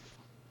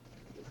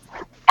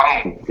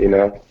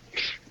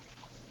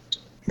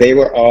 they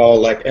were all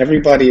like,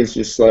 everybody is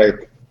just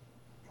like,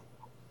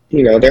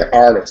 they're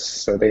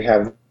artists, so they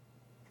have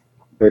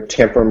their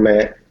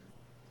temperament,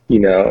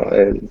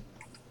 and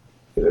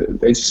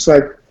they just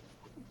like,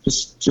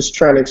 just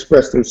trying to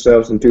express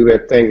themselves and do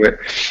their thing,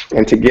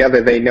 and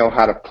together they know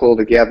how to pull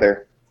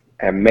together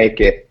and make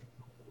it,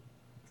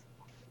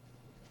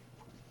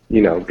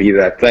 be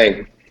that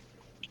thing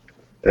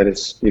that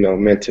it's,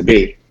 meant to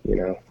be,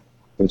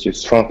 which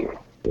is funky,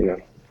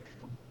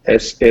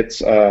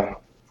 It's I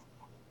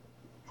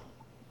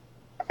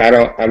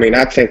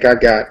think I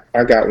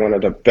got one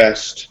of the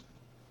best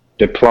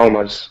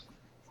diplomas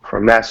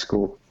from that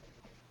school.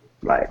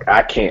 Like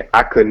I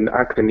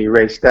couldn't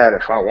erase that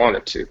if I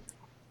wanted to.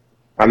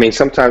 I mean,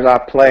 sometimes I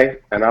play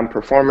and I'm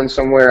performing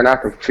somewhere and I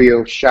can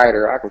feel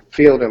Scheider. I can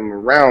feel them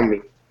around me.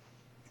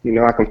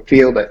 I can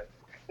feel the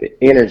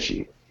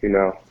energy,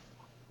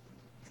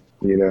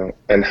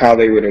 and how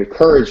they would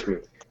encourage me.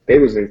 They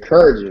was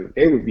encouraging.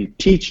 They would be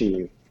teaching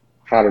you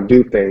how to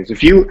do things.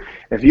 If you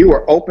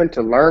were open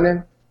to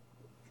learning,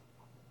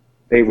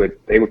 they would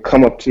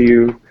come up to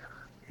you,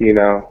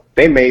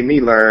 They made me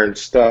learn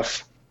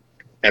stuff,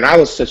 and I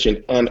was such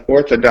an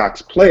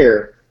unorthodox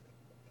player.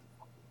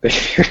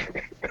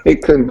 They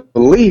couldn't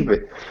believe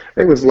it.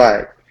 It was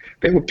like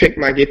they would pick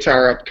my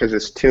guitar up because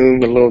it's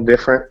tuned a little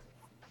different.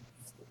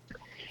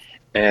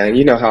 And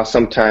you know how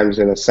sometimes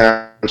in a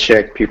sound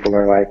check people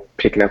are like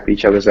picking up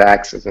each other's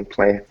axes and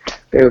playing.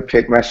 They would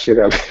pick my shit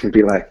up and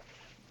be like,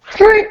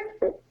 "Hey,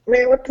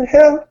 man, what the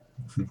hell?"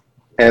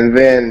 And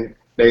then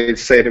they'd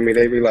say to me,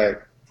 they'd be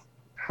like,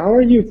 "How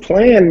are you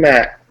playing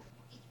that?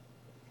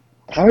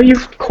 How are you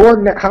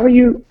recording that? How are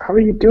you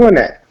doing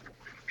that?"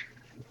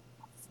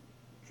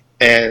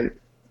 And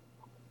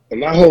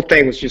my whole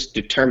thing was just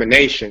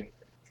determination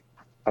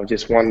of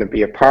just wanting to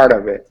be a part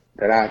of it,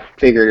 that I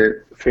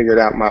figured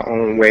out my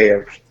own way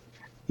of,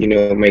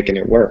 making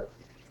it work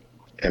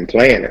and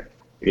playing it,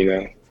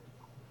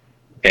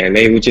 And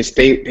they would just,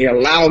 they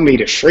allowed me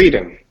the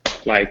freedom,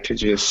 like to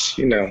just,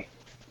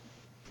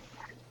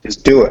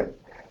 just do it.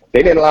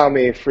 They didn't allow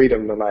me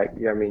freedom to like,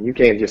 you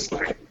can't just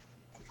like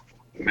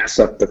mess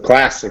up the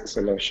classics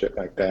and no shit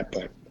like that.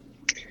 But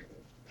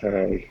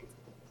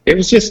it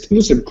was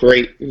a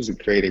great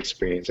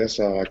experience. That's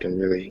all I can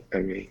really,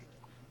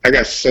 I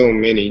got so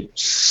many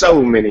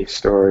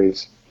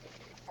stories.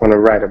 I want to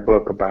write a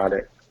book about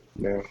it,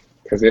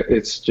 because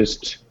it's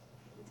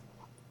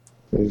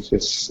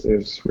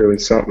really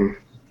something,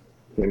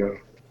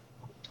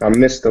 I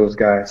miss those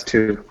guys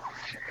too.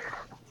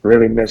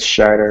 Really miss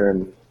Scheider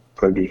and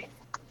Boogie.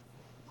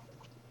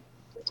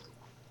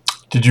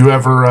 Did you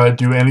ever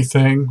do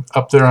anything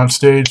up there on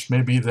stage,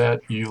 maybe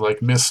that you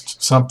like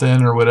missed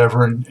something or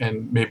whatever,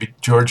 and maybe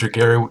George or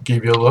Gary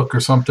gave you a look or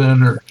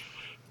something, or?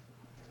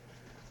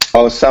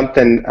 Oh,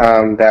 something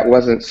that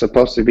wasn't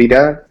supposed to be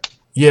done?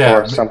 Yeah,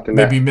 or something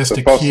maybe that's missed a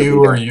supposed to be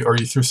cue, or done.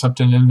 you threw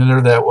something in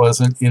there that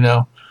wasn't,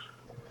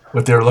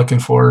 what they were looking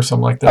for, or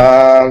something like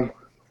that. Um,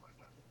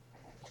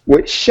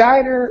 with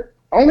Scheider,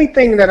 only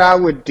thing that I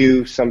would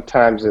do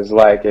sometimes is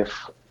like if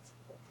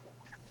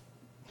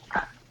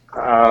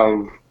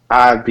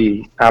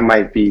I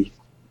might be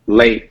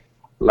late,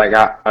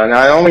 and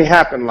I only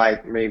happened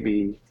like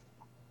maybe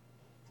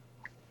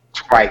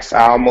twice.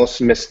 I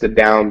almost missed the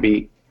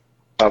downbeat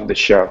of the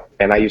show,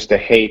 and I used to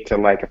hate to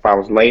like if I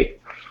was late,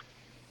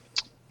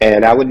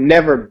 and I would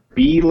never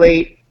be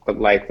late, but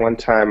like one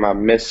time I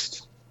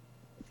missed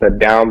the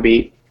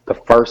downbeat, the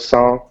first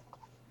song,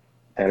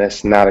 and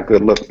it's not a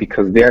good look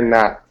because they're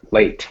not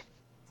late.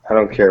 I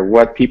don't care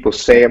what people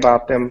say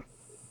about them,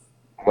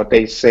 what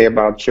they say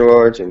about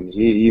George, and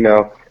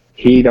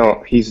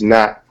he's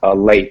not a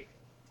late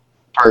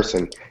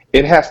person.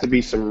 It has to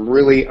be some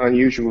really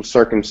unusual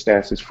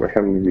circumstances for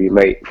him to be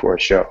late for a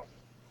show.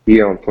 He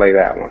don't play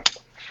that one.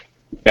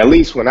 At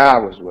least when I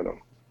was with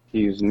him,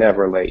 he was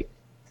never late.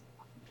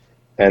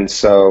 And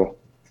so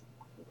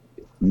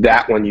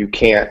that one you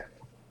can't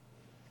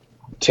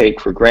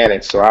take for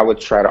granted. So I would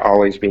try to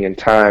always be in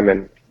time.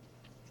 And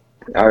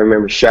I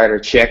remember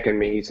Scheider checking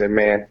me. He said,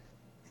 man,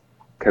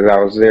 because I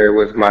was there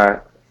with my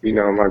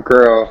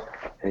girl,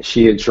 and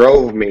she had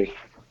drove me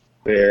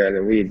there,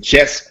 and we had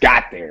just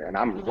got there, and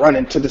I'm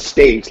running to the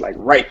stage like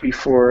right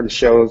before the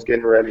show is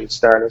getting ready to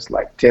start. It's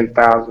like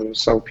 10,000 or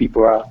so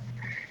people out,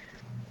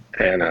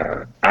 and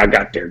I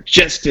got there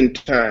just in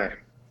time.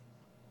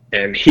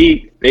 And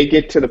they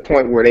get to the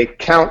point where they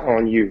count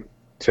on you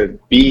to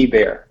be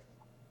there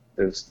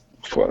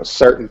for a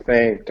certain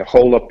thing to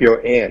hold up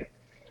your end,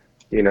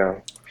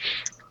 and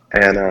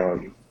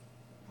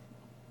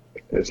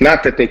it's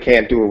not that they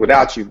can't do it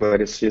without you, but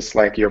it's just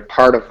like you're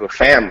part of the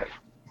family,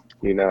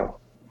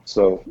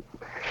 So,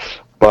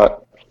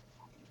 but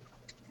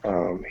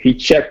he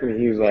checked me.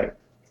 He was like,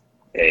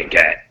 "Hey,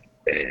 cat,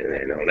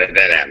 hey, don't let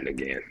that happen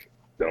again.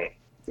 Don't,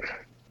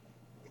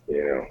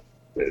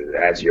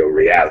 that's your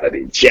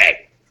reality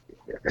check."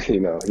 He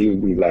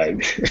would be like,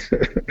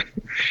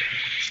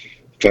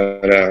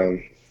 but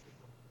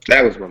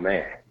that was my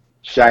man,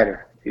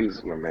 Scheider. He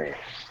was my man.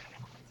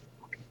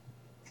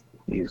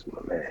 He was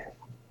my man.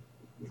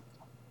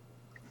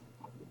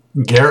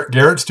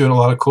 Garrett's doing a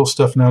lot of cool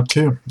stuff now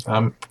too.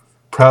 I'm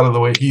proud of the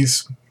way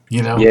he's,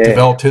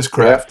 developed his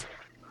craft.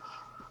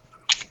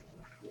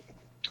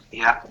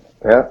 Yeah.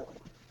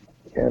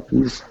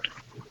 He's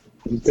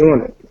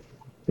doing it.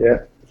 Yeah.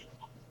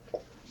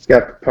 He's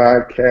got the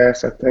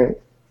podcast, I think.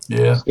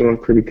 Yeah. He's doing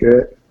pretty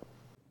good.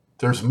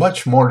 There's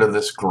much more to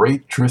this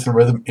great Truth and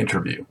Rhythm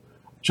interview.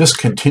 Just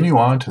continue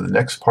on to the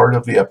next part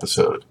of the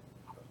episode.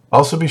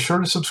 Also, be sure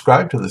to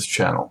subscribe to this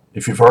channel.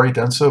 If you've already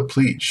done so,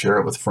 please share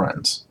it with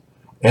friends.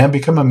 And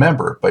become a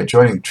member by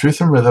joining Truth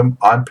and Rhythm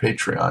on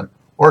Patreon,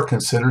 or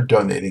consider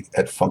donating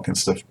at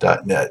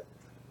funkinstuff.net.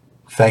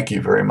 Thank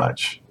you very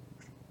much.